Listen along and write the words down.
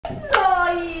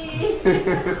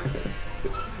Okay,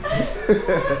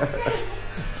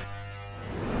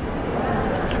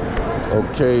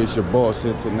 it's your boss,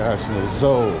 International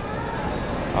Zoe.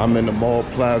 I'm in the Mall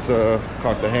Plaza,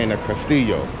 Cartagena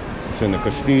Castillo. It's in the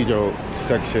Castillo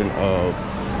section of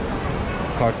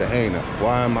Cartagena.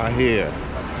 Why am I here?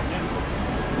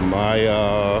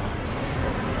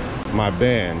 My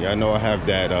band. Y'all know I have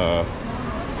that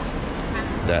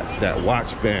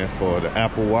watch band for the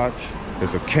Apple Watch.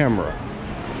 It's a camera.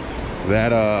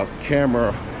 That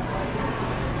camera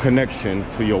connection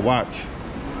to your watch,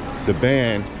 the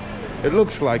band, it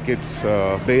looks like it's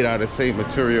made out of the same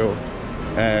material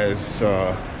as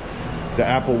the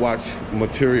Apple Watch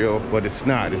material, but it's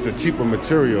not. It's a cheaper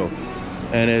material,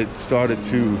 and it started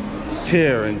to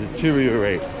tear and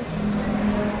deteriorate.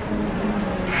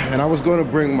 And I was going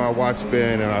to bring my watch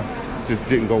band, and I just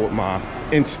didn't go with my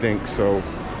instinct, so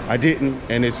I didn't,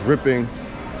 and it's ripping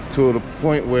to the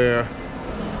point where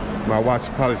my watch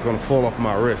probably is going to fall off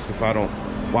my wrist if I don't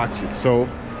watch it. So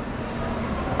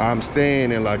I'm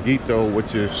staying in Laguito,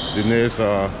 which is, and there's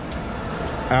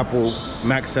Apple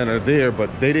Mac Center there, but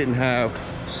they didn't have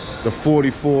the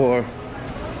 44.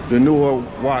 The newer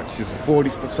watch is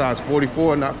size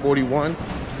 44, not 41.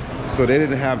 So they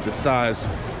didn't have the size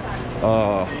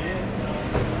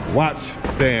watch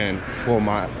band for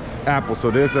my Apple. So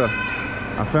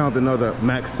I found another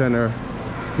Mac Center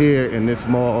here in this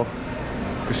mall,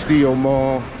 Castillo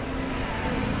Mall.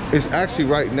 It's actually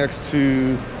right next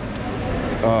to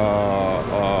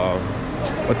a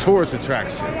tourist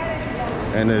attraction,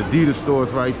 and the Adidas store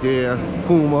is right there,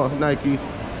 Puma, Nike.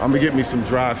 I'm gonna get me some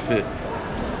dry fit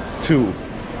too.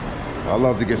 I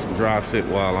love to get some dry fit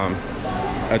while I'm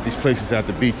at these places at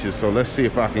the beaches. So let's see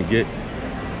if I can get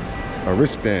a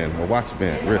wristband, a watch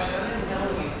band, wrist.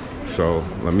 So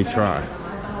let me try.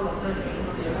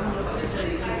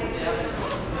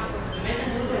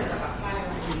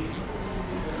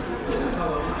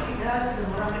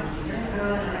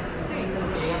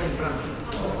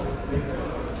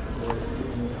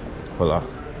 Hola.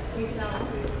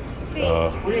 You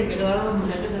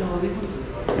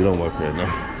don't work here, no?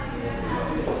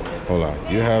 Hold on.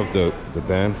 You have the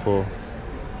band for?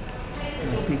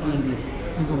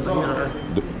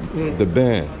 The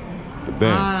band. The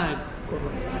band.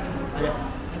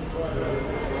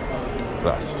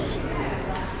 Gracias.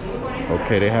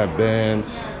 Okay, they have bands,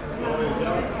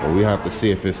 but we have to see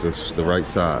if it's the right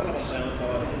size.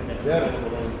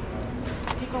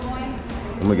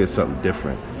 I'm gonna get something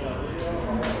different.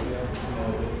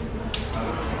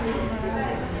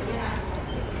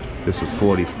 This is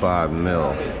 45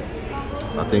 mil.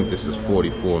 I think this is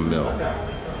 44 mil.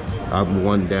 I'm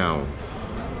one down.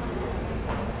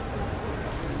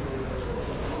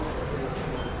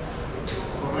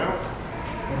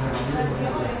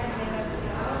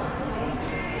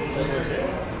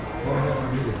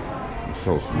 It's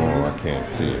so small I can't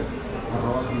see it.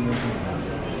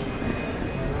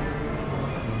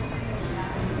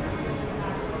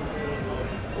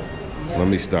 Let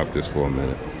me stop this for a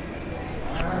minute.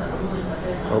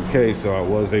 Okay, so I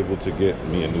was able to get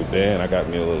me a new band. I got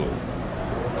me a little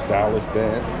stylish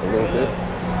band, a little bit.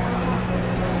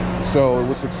 So it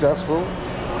was successful.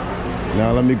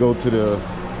 Now let me go to the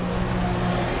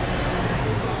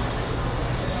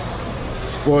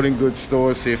sporting goods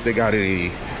store, see if they got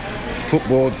any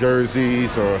football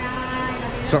jerseys or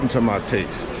something to my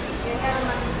taste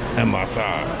and my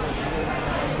size.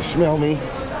 You smell me?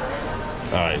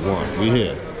 All right, we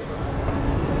here.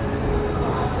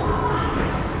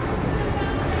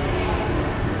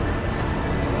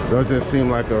 Doesn't seem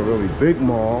like a really big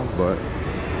mall, but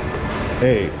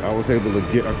hey, I was able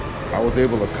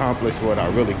to accomplish what I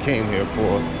really came here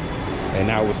for, and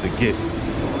that was to get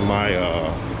my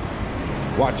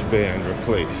watch band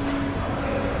replaced.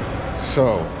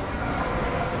 So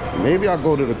maybe I'll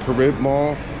go to the Carib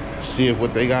Mall, see if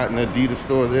what they got in the Adidas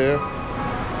store there.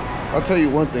 I'll tell you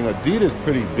one thing, Adidas is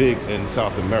pretty big in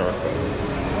South America,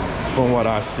 from what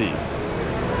I see.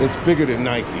 It's bigger than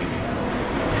Nike.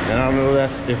 And I don't know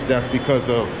if that's because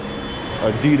of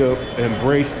Adidas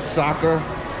embraced soccer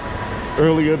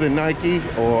earlier than Nike,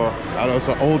 or I know it's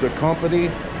an older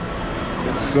company,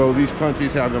 so these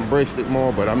countries have embraced it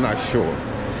more, but I'm not sure.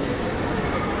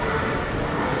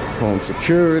 Home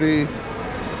security.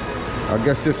 I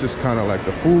guess this is kind of like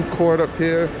the food court up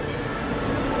here.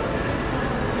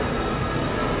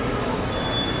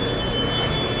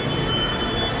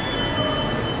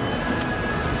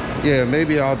 Yeah,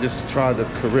 maybe I'll just try the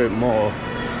Carib Mall.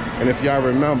 And if y'all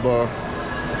remember,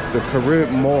 the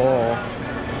Carib Mall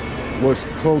was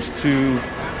close to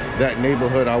that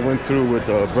neighborhood I went through with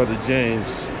Brother James.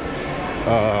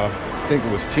 I think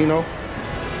it was Chino.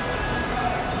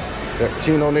 That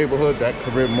Chino neighborhood, that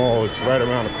Carib Mall is right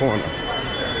around the corner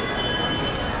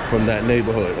from that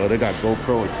neighborhood. Oh, they got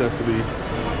GoPro accessories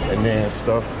and there and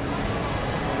stuff.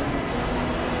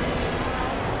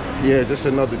 Yeah, just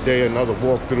another day, another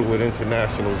walkthrough with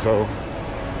International Zoo.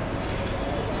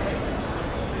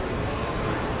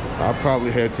 I'll probably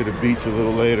head to the beach a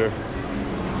little later.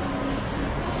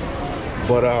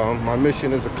 But my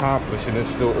mission is accomplished and it's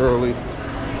still early.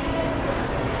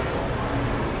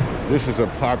 This is a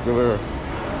popular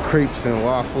crepes and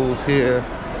waffles here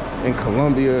in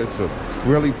Colombia. It's a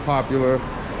really popular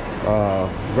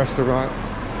restaurant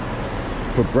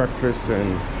for breakfast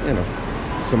and, you know,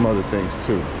 some other things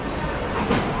too.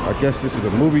 I guess this is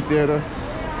a movie theater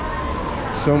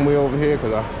somewhere over here,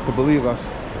 because I believe I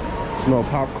smell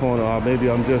popcorn, or maybe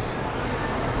I'm just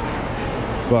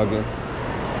bugging.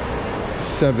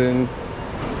 7,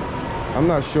 I'm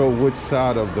not sure which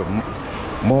side of the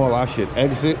mall I should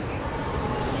exit.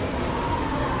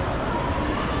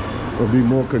 It'll be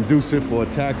more conducive for a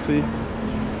taxi.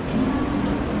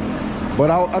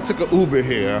 But I took an Uber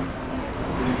here.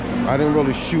 I didn't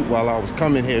really shoot while I was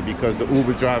coming here because the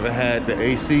Uber driver had the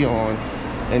AC on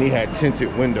and he had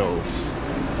tinted windows.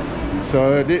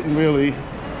 So it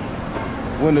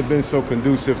wouldn't have been so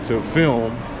conducive to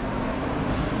film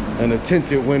in a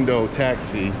tinted window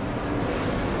taxi,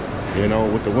 you know,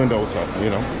 with the windows up,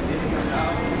 you know.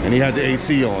 And he had the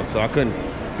AC on, so I couldn't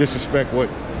disrespect what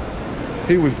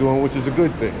he was doing, which is a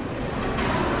good thing.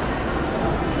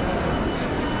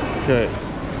 Okay.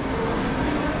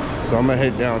 So I'm gonna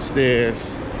head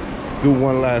downstairs, do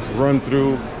one last run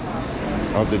through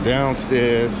of the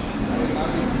downstairs,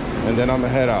 and then I'm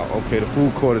gonna head out. Okay, the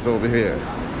food court is over here.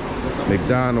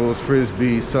 McDonald's,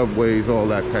 Frisbee, Subways, all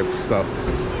that type of stuff.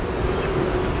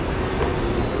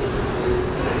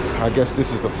 I guess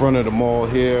this is the front of the mall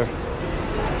here.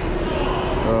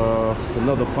 It's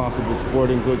another possible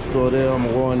sporting goods store there. I'm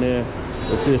gonna go in there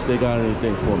and see if they got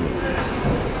anything for me.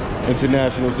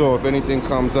 International Zoo, if anything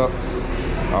comes up,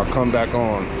 I'll come back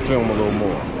on, film a little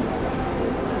more.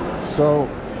 So,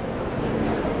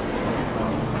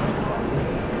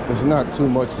 there's not too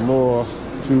much more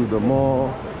to the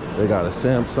mall. They got a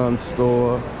Samsung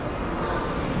store,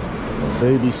 a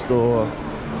baby store.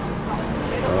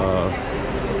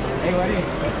 Hey, buddy.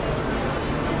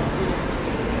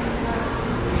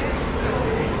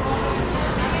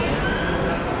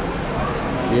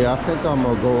 Yeah, I think I'm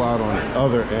gonna go out on the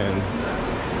other end.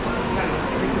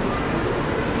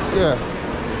 Yeah,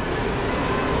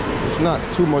 it's not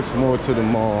too much more to the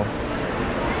mall.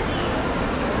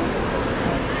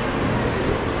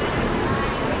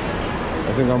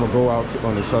 I think I'm gonna go out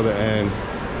on this other end.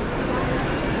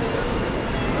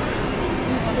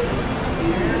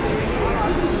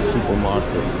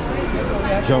 Supermarket,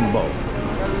 Jumbo.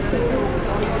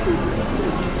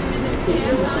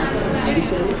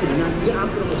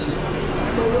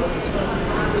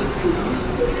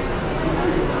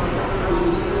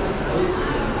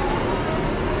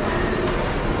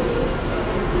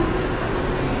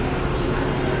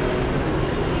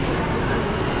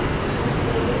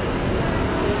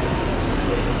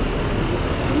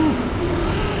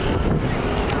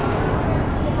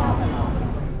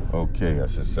 Okay, I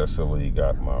successfully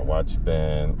got my watch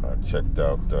band. I checked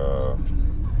out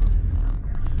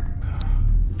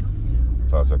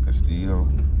Plaza Castillo.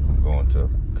 I'm going to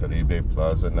Caribe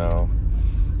Plaza now.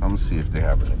 I'm gonna see if they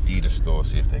have an Adidas store,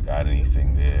 see if they got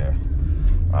anything there.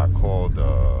 I called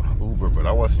Uber, but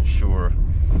I wasn't sure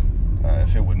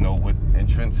if it would know what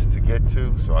entrance to get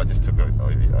to, so I just took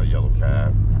a yellow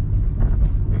cab.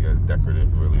 They got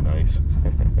decorative, really nice.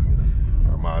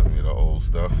 Reminds me of the old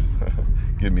stuff.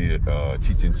 Give me a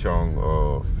Cheech and Chong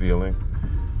feeling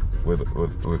with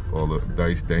all the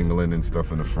dice dangling and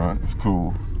stuff in the front. It's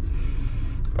cool.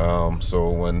 So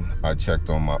when I checked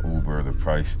on my Uber, the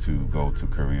price to go to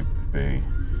Caribe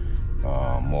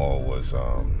Mall was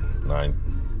 9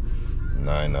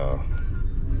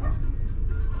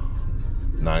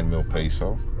 mil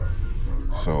peso,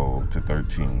 so to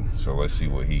 13. So let's see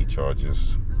what he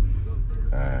charges.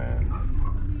 And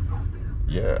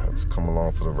yeah, let's come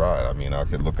along for the ride. I mean, I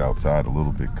could look outside a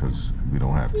little bit because we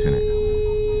don't have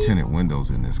tinted windows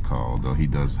in this car, although he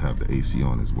does have the AC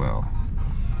on as well.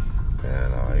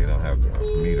 And you don't have the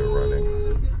meter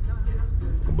running.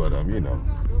 But you know,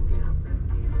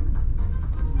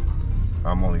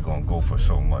 I'm only gonna go for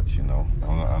so much, you know.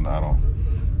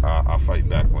 I'll fight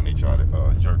back when they try to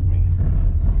jerk me.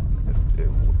 If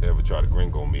they ever try to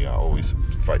gringo me, I always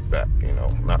fight back, you know.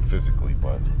 Not physically,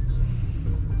 but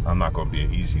I'm not gonna be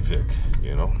an easy Vic,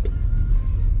 you know.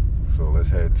 So let's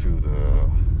head to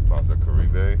the Plaza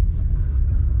Caribe,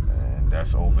 and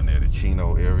that's over near the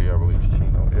Chino area, I believe it's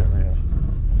Chino area.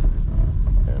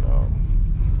 And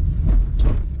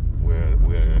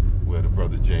where the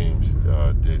brother James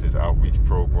did his outreach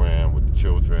program with the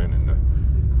children and the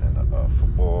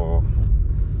football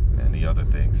and the other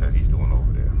things that he's doing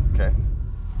over there. Okay.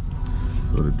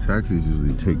 So the taxis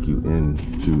usually take you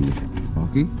into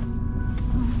Hockey.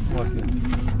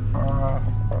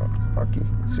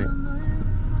 See.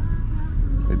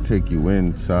 They take you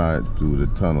inside through the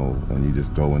tunnel and you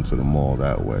just go into the mall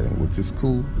that way, which is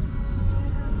cool.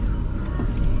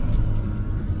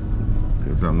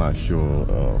 Because I'm not sure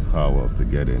of how else to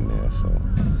get in there, so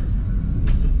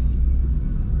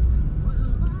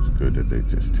it's good that they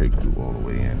just take you all the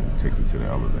way in and take you to the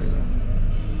elevator.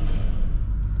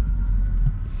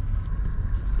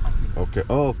 Okay,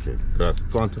 okay. Gracias.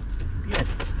 ¿Cuánto? 10.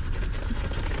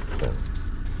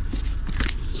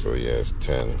 So yeah, it's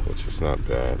 10, which is not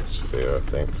bad. It's fair, I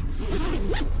think.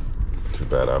 Too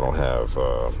bad I don't have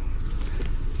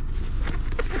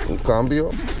un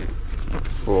cambio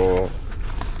for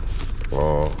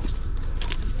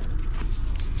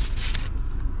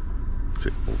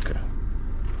okay.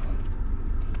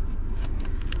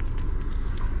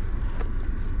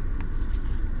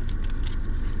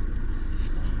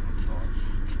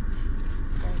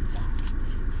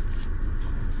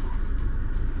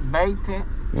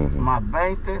 Más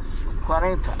 20,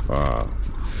 40. Ah.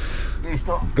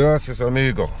 Listo. Gracias,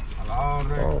 amigo. A la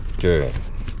orden. Okay.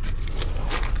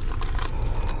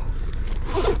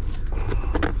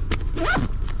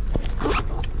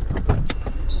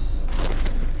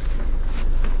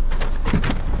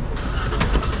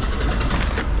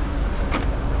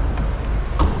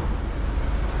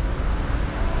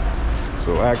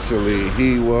 So actually,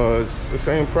 he was the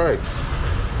same price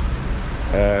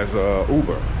as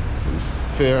Uber. It was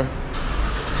fair.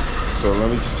 So let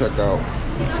me just check out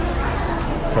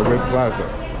Cartagena Plaza.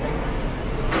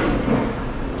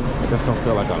 I guess I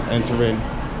feel like I'm entering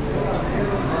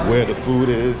where the food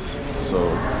is,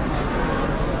 so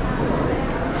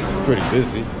it's pretty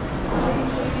busy.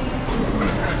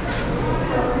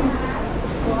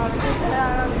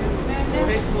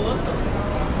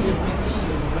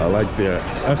 I like their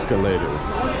escalators.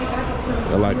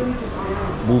 They're like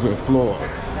moving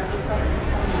floors,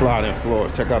 sliding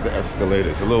floors. Check out the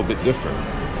escalators, a little bit different.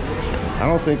 I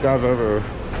don't think I've ever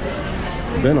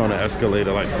been on an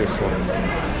escalator like this one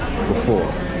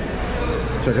before.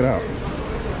 Check it out.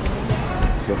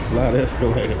 It's a flat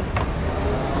escalator.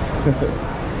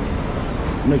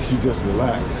 Makes you just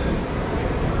relax.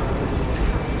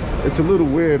 It's a little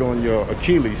weird on your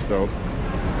Achilles though.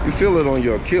 You feel it on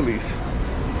your Achilles,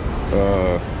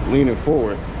 leaning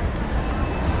forward.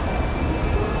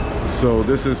 So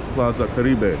this is Plaza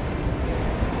Caribe.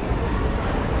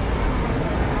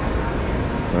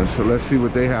 And so let's see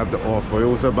what they have to offer. It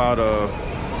was about a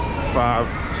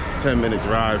 5-10 minute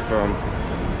drive from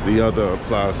the other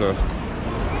Plaza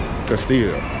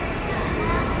Castillo.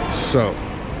 So,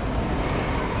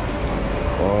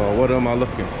 what am I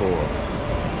looking for?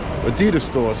 Adidas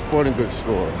store, sporting goods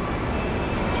store.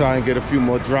 Try and get a few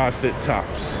more dry fit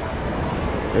tops,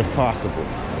 if possible.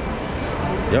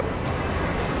 Yep.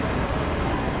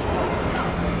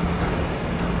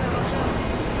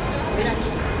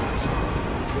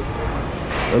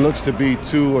 It looks to be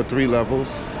 2 or 3 levels.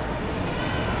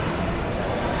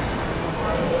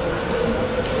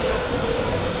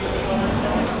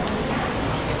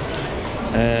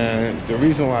 And the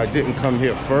reason why I didn't come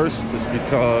here first is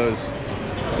because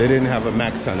they didn't have a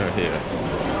Mac Center here.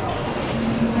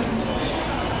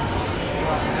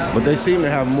 But they seem to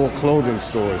have more clothing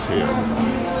stores here.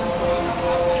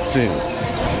 Seems.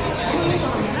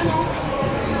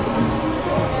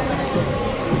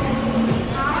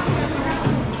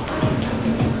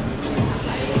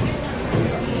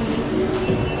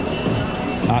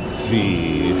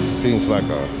 Seems like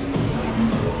a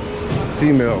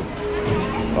female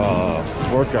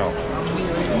workout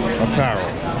apparel.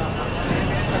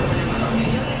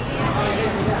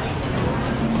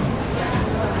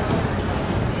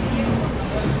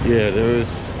 Yeah, there is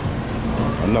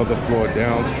another floor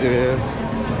downstairs.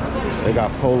 They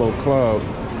got Polo Club.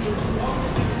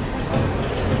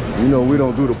 You know, we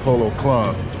don't do the Polo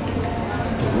Club.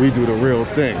 We do the real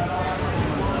thing.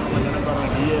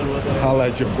 Holla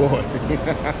at your boy.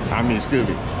 I mean, excuse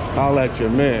me. Holla at your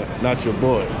man, not your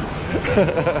boy.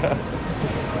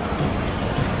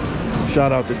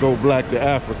 Shout out to Go Black to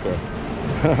Africa.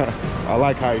 I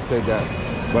like how he said that.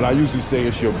 But I usually say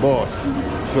it's your boss.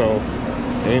 So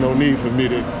ain't no need for me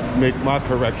to make my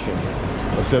correction,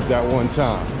 except that one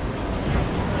time.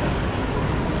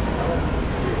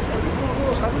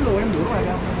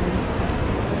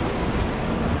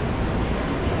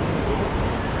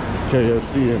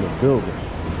 KFC in the building.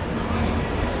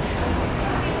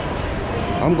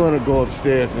 I'm gonna go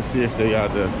upstairs and see if they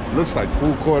got the, looks like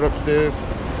food court upstairs.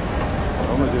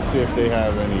 I'm gonna just see if they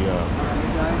have any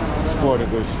sporting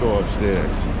goods store upstairs.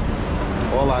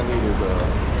 All I need is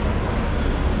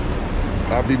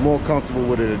I'd be more comfortable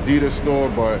with an Adidas store,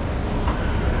 but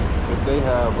if they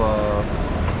have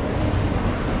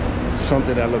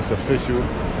something that looks official,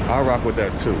 I'll rock with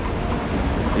that too.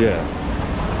 Yeah.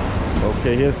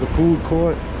 Okay, here's the food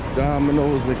court.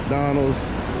 Domino's, McDonald's,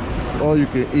 all you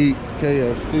can eat,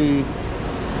 KFC,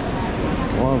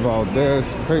 Juan Valdez,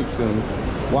 crepes and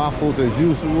waffles as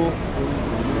usual,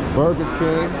 Burger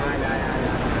King.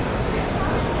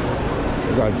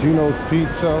 We got Gino's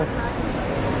Pizza,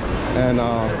 and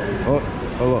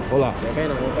hola.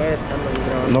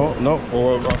 No,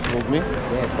 or with me?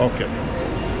 Okay.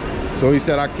 So he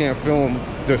said I can't film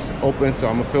just open, so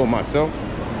I'm gonna film myself.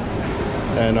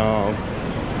 And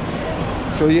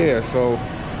so yeah, so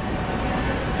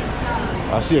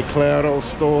I see a Claro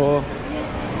store.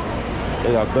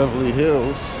 They got Beverly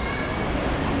Hills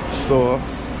store.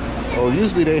 Oh,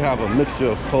 usually they have a mixture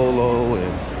of polo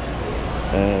and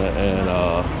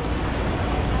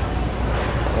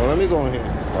well, let me go in here.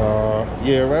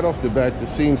 Yeah, right off the bat,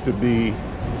 this seems to be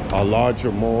a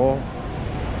larger mall.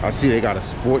 I see they got a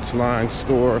sports line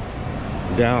store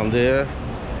down there,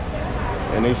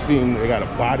 and they got a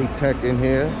body tech in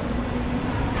here,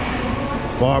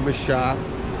 barbershop.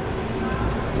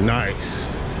 Nice.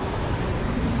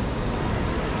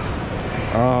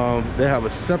 They have a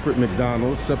separate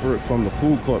McDonald's, separate from the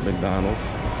food court McDonald's,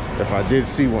 if I did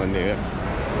see one there.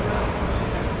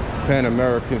 Pan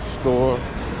American store.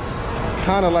 It's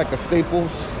kind of like a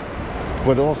Staples,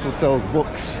 but it also sells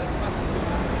books.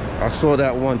 I saw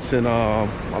that once in, I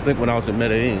think when I was in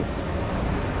Medellin.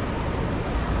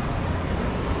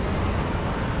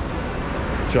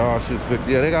 Josh's,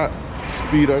 yeah, they got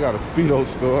Speedo, got a Speedo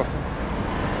store.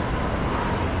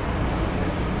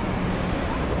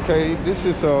 Okay, this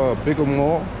is a bigger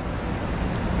mall,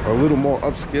 a little more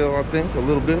upscale, I think, a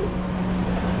little bit.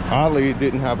 Oddly, it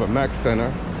didn't have a Mac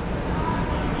Center.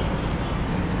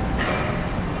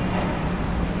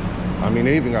 I mean,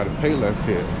 they even got a Payless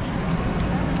here.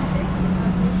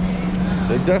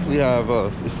 They definitely have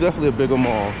it's definitely a bigger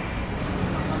mall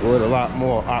with a lot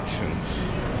more options.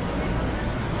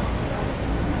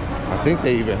 I think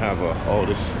they even have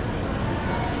the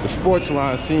sports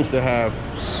line seems to have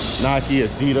Nike,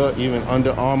 Adidas, even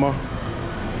Under Armour.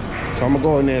 So I'm gonna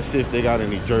go in there and see if they got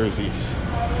any jerseys.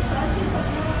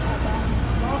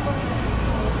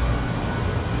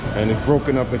 And it's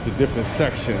broken up into different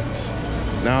sections.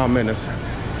 Now I'm in the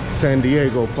San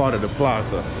Diego part of the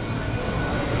plaza.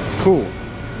 It's cool.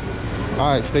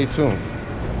 All right, stay tuned.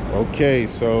 Okay,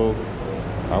 so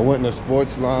I went in the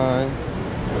sports line.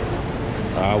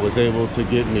 I was able to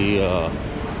get me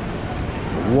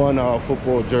one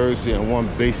football jersey and one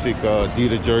basic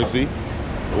Adidas jersey.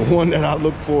 One that I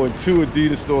looked for in 2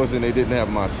 Adidas stores and they didn't have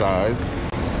my size.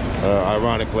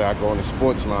 Ironically, I go in the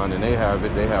sports line and they have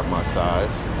it. They have my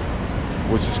size,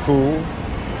 which is cool.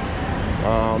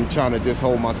 I'm trying to just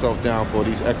hold myself down for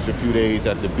these extra few days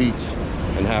at the beach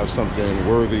and have something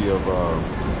worthy of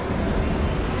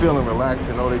feeling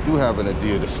relaxing. Oh, they do have an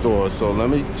Adidas store, so let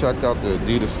me check out the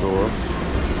Adidas store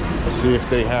and see if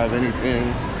they have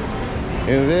anything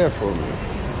in there for me.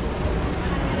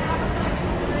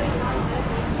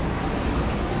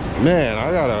 Man,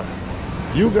 I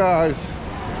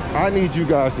need you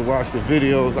guys to watch the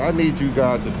videos. I need you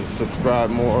guys to subscribe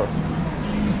more,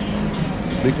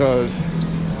 because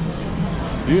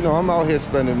you know I'm out here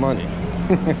spending money.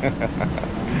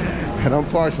 And I'm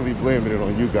partially blaming it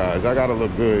on you guys. I gotta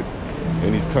look good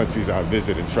in these countries I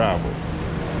visit and travel.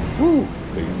 Woo!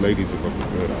 These ladies are looking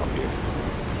good out here.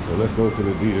 So let's go to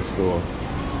the Adidas store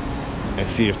and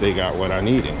see if they got what I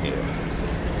need in here.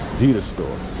 Adidas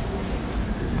store.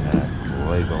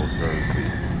 Lego jersey.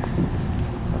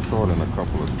 I saw it in a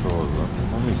couple of stores. I said,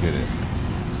 let me get it.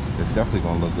 It's definitely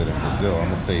gonna look good in Brazil. I'm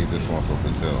gonna save this one for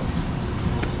Brazil.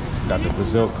 Got the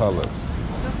Brazil colors.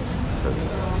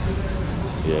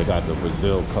 Yeah, got the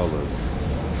Brazil colors.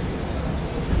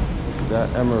 That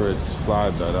Emirates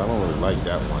Flybet, I don't really like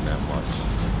that one that much.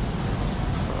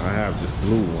 I have this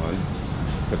blue one,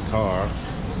 Qatar.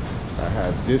 I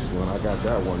had this one, I got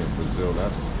that one in Brazil.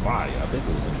 That's fire. I think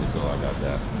it was in Brazil I got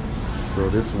that. So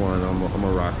this one, I'm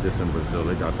gonna rock this in Brazil.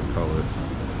 They got the colors.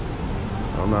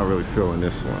 I'm not really feeling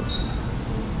this one.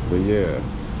 But yeah,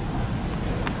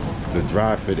 the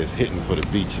dry fit is hitting for the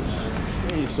beaches.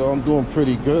 So I'm doing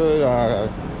pretty good. I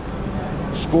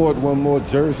scored one more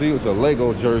jersey. It was a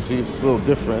Lego jersey. It's a little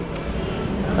different.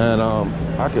 And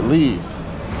I could leave.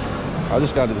 I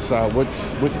just got to decide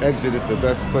which exit is the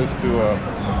best place to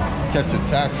catch a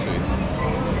taxi.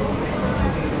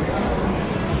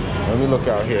 Let me look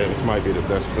out here. This might be the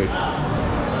best place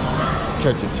to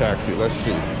catch a taxi. Let's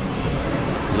see.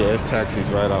 Yeah, there's taxis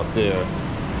right out there.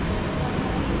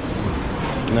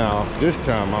 Now, this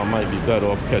time I might be better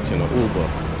off catching an Uber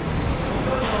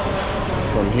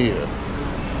from here.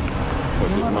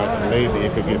 Because maybe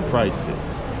it could get pricey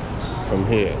from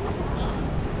here.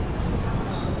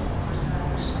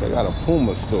 They got a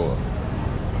Puma store.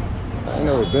 I ain't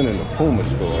never been in the Puma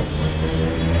store.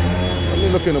 Let me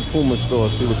look in the Puma store,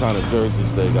 see what kind of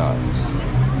jerseys they got.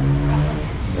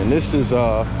 And this is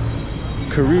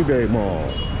Caribe Mall.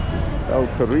 Oh,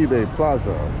 Caribe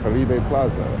Plaza.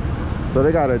 So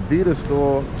they got a Adidas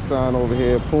store sign over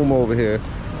here, Puma over here.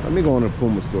 Let me go in the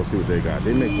Puma store, see what they got.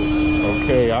 They make it.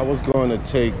 Okay, I was going to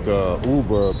take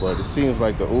Uber, but it seems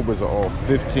like the Ubers are all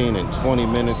 15 and 20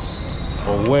 minutes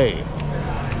away.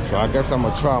 So I guess I'm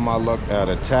gonna try my luck at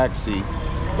a taxi,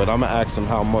 but I'm gonna ask them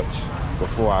how much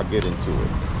before I get into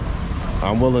it.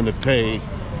 I'm willing to pay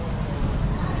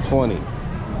 20.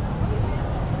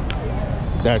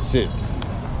 That's it.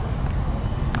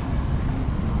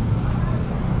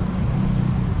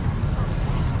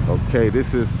 Okay,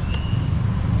 this is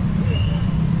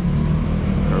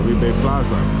Caribe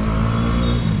Plaza.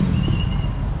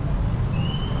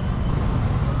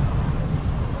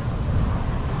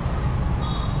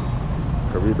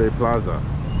 Caribe Plaza.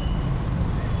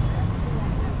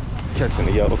 Catching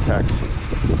a yellow taxi.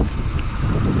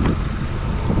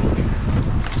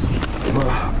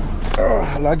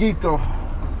 Laguito.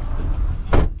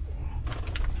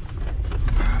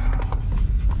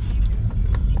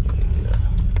 Yeah.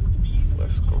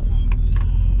 Let's go.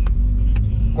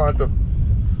 ¿Cuánto?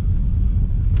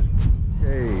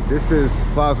 Hey, this is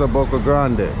Plaza Boca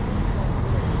Grande.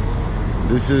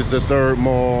 This is the third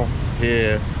mall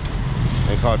here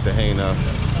in Cartagena.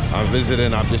 I'm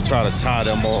visiting, I'm just trying to tie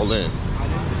them all in.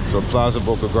 So Plaza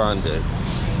Boca Grande.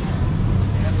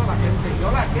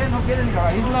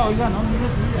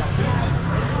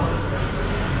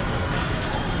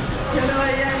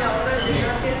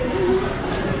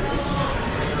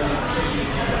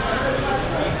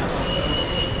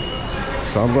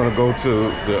 So I'm gonna go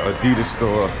to the Adidas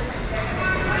store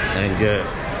and get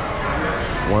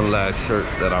one last shirt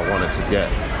that I wanted to get.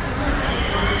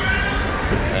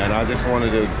 And I just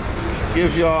wanted to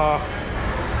give y'all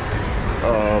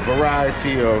a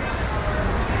variety of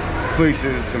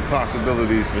places and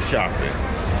possibilities for shopping.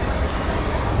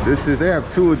 They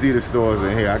have two Adidas stores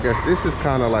in here. I guess this is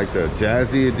kind of like the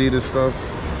jazzy Adidas stuff.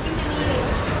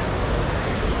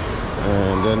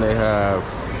 And then they have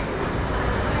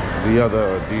the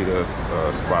other Adidas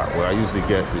spot where I usually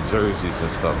get the jerseys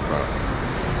and stuff from.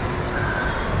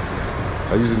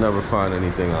 I usually never find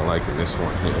anything I like in this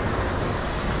one here.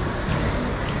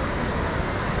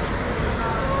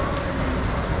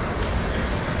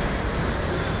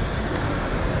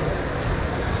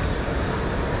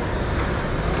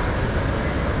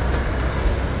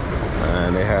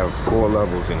 And they have 4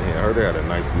 levels in here. I heard they had a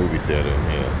nice movie theater in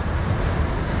here.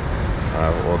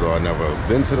 Although I've never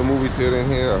been to the movie theater in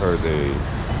here, I heard they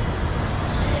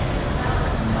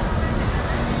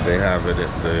have it,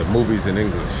 the movies in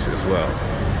English as well.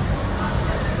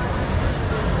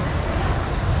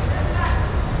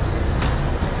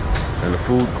 And the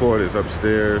food court is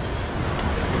upstairs.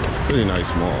 Pretty nice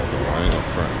mall though, I ain't no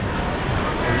front.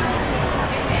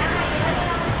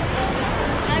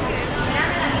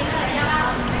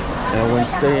 And when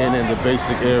staying in the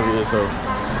basic areas of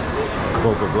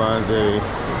Boca Grande,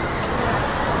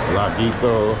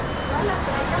 Laguito,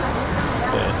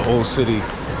 and Old City,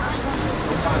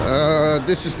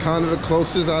 this is kind of the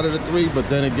closest out of the 3, but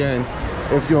then again,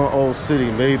 if you're in Old City,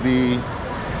 maybe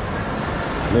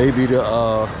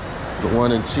the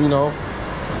one in Chino,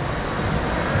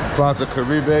 Plaza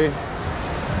Caribe,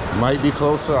 might be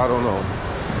closer, I don't know.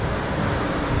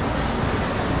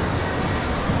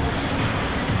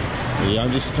 Yeah,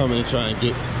 I'm just coming to try and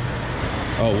get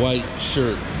a white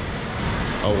shirt,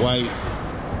 a white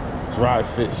dry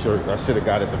fit shirt. I should have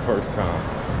got it the first time,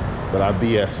 but I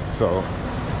BS'd, so.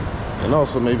 And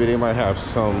also maybe they might have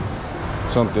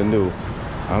something new.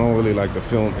 I don't really like to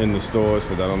film in the stores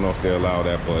because I don't know if they allow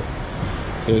that, but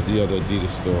here's the other Adidas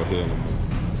store here.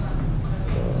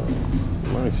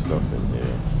 Nice stuff in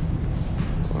here.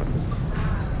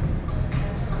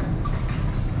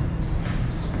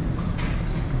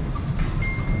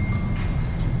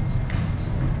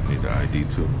 Need the ID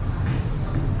too.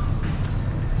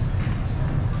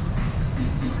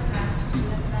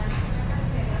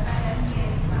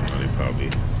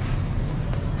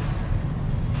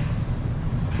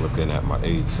 looking at my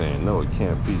age saying, no, it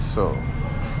can't be so.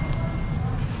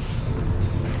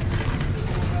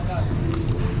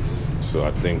 So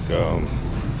I think,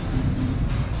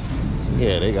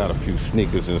 yeah, they got a few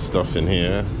sneakers and stuff in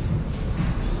here.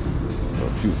 A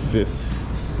few fits.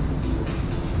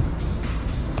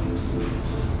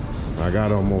 I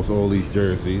got almost all these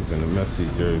jerseys, and the Messi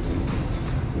jersey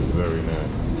is very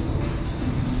nice.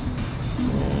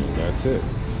 And that's it.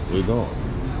 We're going.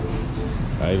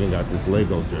 I even got this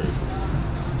Lego jersey.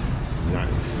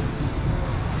 Nice.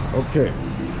 Okay.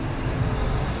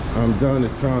 I'm done.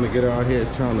 It's trying to get out here.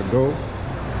 It's trying to go.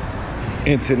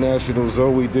 International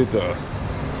Zoo. We did the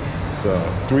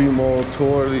 3-mall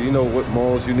tour. You know what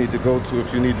malls you need to go to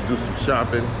if you need to do some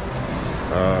shopping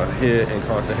here in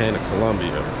Cartagena,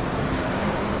 Colombia.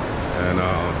 And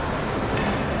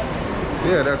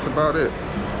yeah, that's about it.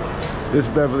 This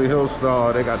Beverly Hills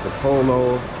store, they got the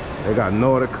Polo, they got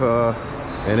Nautica,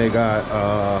 and they got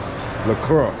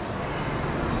Lacoste.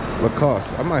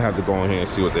 I might have to go in here and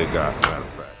see what they got.